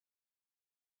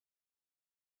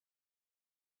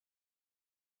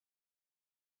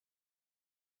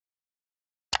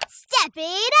step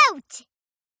it out!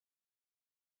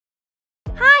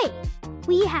 Hi!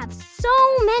 We have so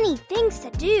many things to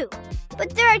do,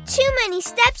 but there are too many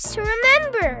steps to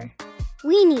remember.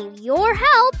 We need your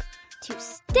help to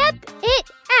step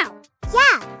it out.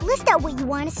 Yeah, list out what you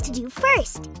want us to do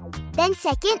first. Then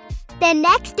second, then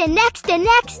next, and next, and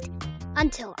next.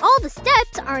 Until all the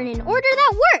steps are in an order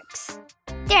that works.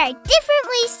 There are different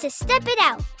ways to step it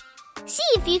out. See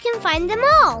if you can find them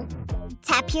all.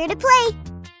 Tap here to play.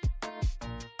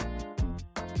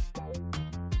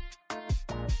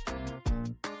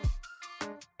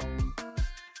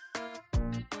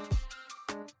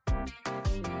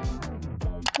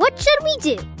 What should we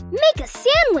do? Make a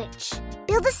sandwich.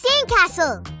 Build a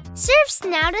sandcastle. Serve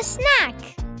Snout a snack.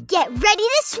 Get ready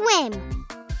to swim.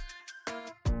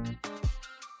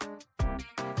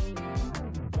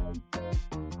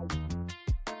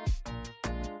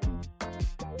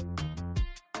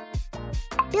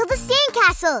 Build a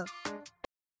sandcastle.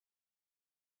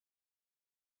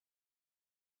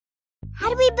 How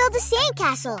do we build a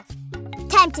sandcastle?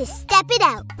 Time to step it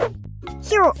out.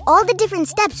 Here are all the different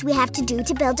steps we have to do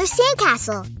to build our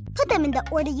sandcastle. Put them in the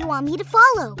order you want me to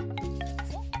follow.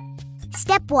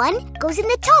 Step 1 goes in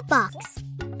the top box.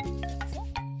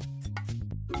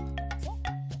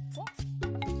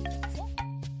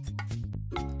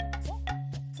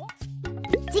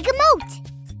 Dig a moat.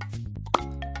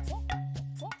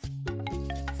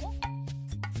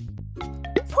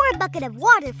 Pour a bucket of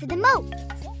water for the moat.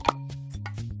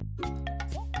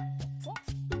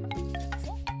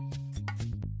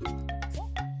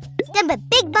 Dump a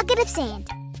big bucket of sand.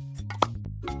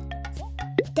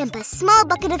 Dump a small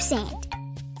bucket of sand.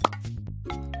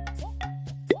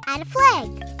 Add a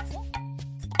flag.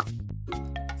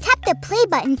 Tap the play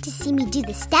button to see me do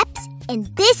the steps in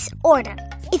this order.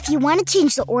 If you want to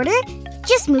change the order,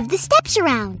 just move the steps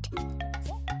around.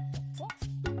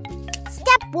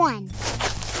 Step 1.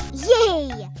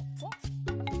 Yay!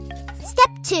 Step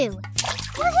 2.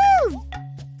 Woohoo!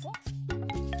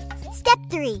 Step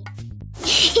 3.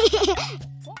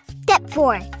 Step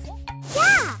 4.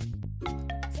 Yeah!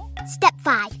 Step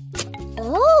 5.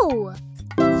 Oh!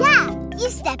 Yeah, you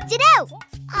stepped it out.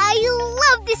 I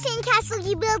love the sandcastle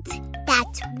you built.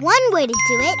 That's one way to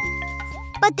do it.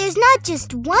 But there's not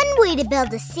just one way to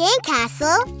build a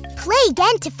sandcastle. Play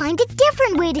again to find a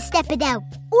different way to step it out.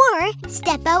 Or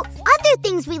step out other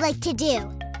things we like to do.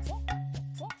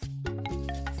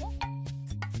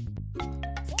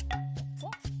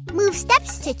 Move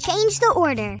steps to change the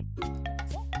order.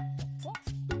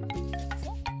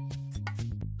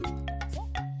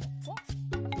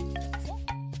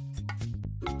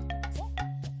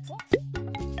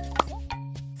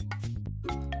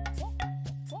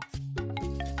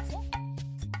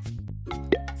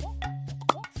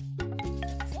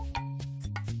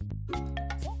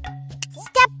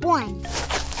 Step 1.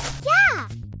 Yeah!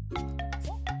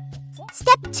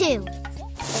 Step 2.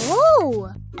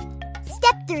 Oh!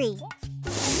 Step 3.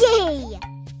 Yay!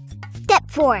 Step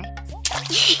 4.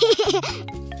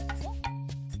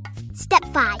 Step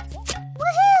 5.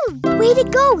 Woohoo! Way to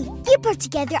go! You put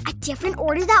together a different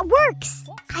order that works.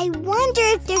 I wonder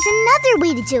if there's another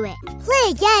way to do it.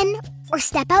 Play again, or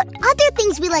step out other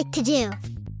things we like to do.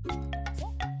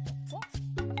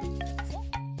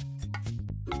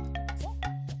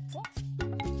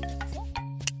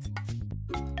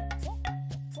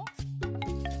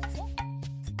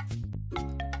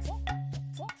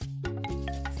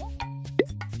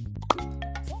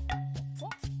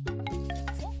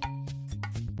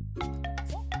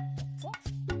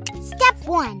 Step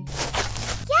 1.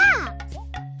 Yeah!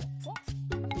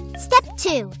 Step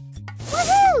 2.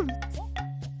 Woohoo!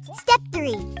 Step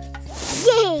 3.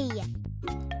 Yay!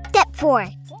 Step 4.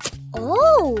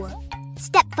 Oh!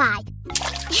 Step 5.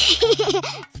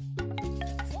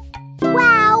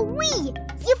 Wowee!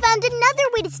 You found another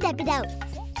way to step it out.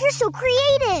 You're so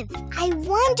creative. I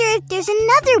wonder if there's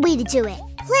another way to do it.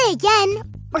 Play again,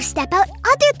 or step out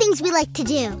other things we like to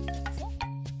do.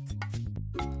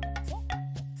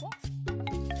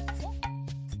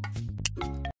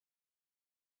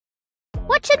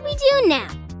 What should we do now?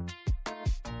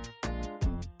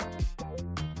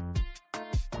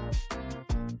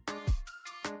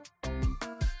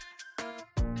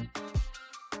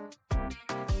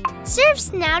 Serve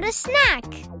Snout a snack.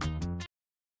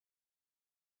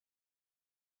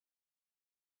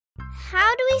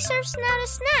 How do we serve Snout a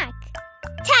snack?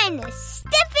 Time to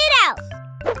step it out.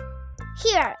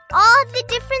 Here are all the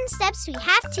different steps we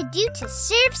have to do to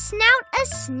serve Snout a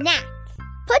snack.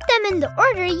 Put them in the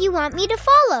order you want me to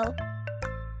follow.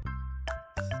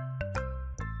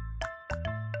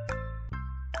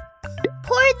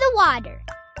 Pour the water.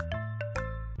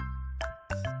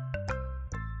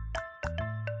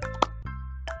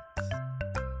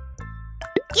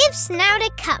 Give Snout a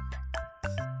cup.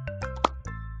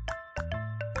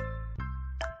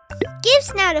 Give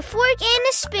Snout a fork and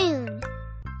a spoon.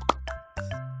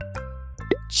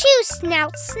 Choose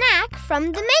Snout's snack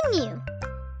from the menu.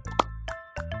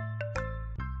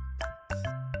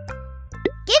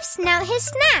 Give Snout his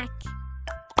snack.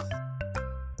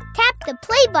 Tap the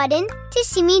play button to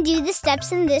see me do the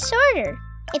steps in this order.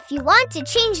 If you want to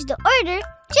change the order,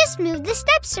 just move the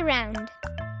steps around.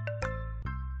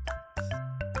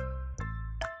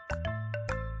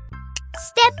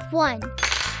 Step 1.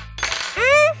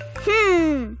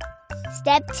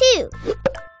 Step 2.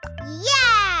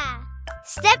 Yeah!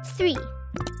 Step 3.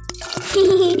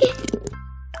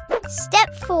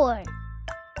 Step 4.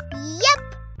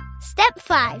 Yep! Step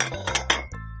 5.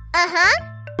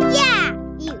 Yeah!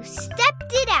 You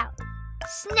stepped it out.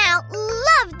 Snout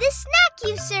loved the snack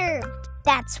you served.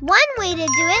 That's one way to do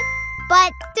it,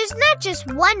 but there's not just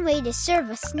one way to serve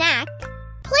a snack.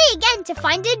 Play again to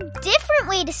find a different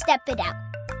way to step it out,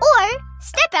 or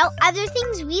step out other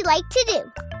things we like to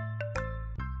do.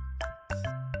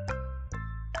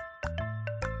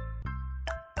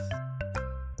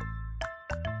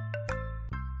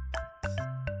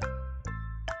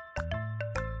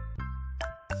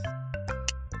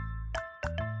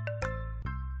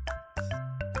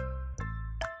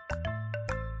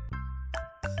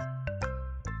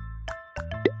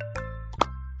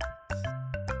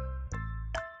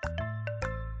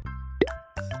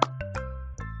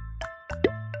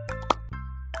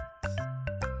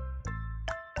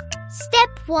 Step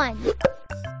 1.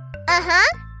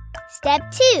 Step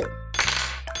 2.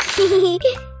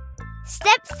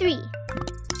 Step 3.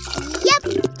 Yep.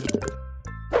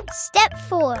 Step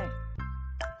 4.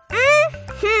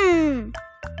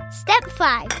 Step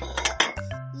 5.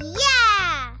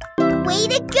 Yeah! Way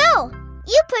to go!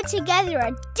 You put together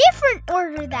a different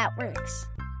order that works.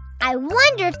 I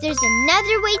wonder if there's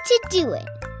another way to do it.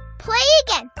 Play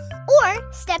again,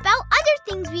 or step out other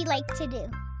things we like to do.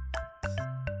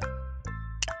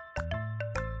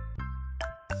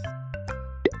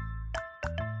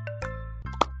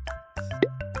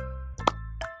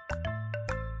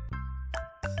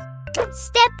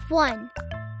 Step 1.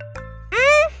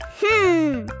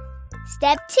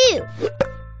 Step 2.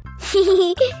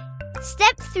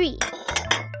 Step 3.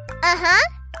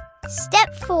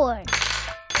 Step 4.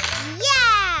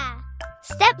 Yeah!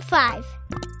 Step 5.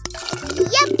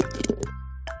 Yep!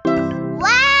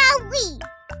 Wowee!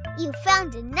 You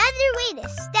found another way to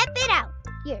step it out.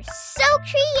 You're so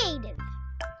creative.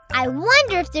 I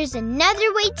wonder if there's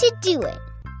another way to do it.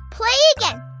 Play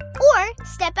again, or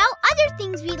step out other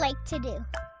things we like to do.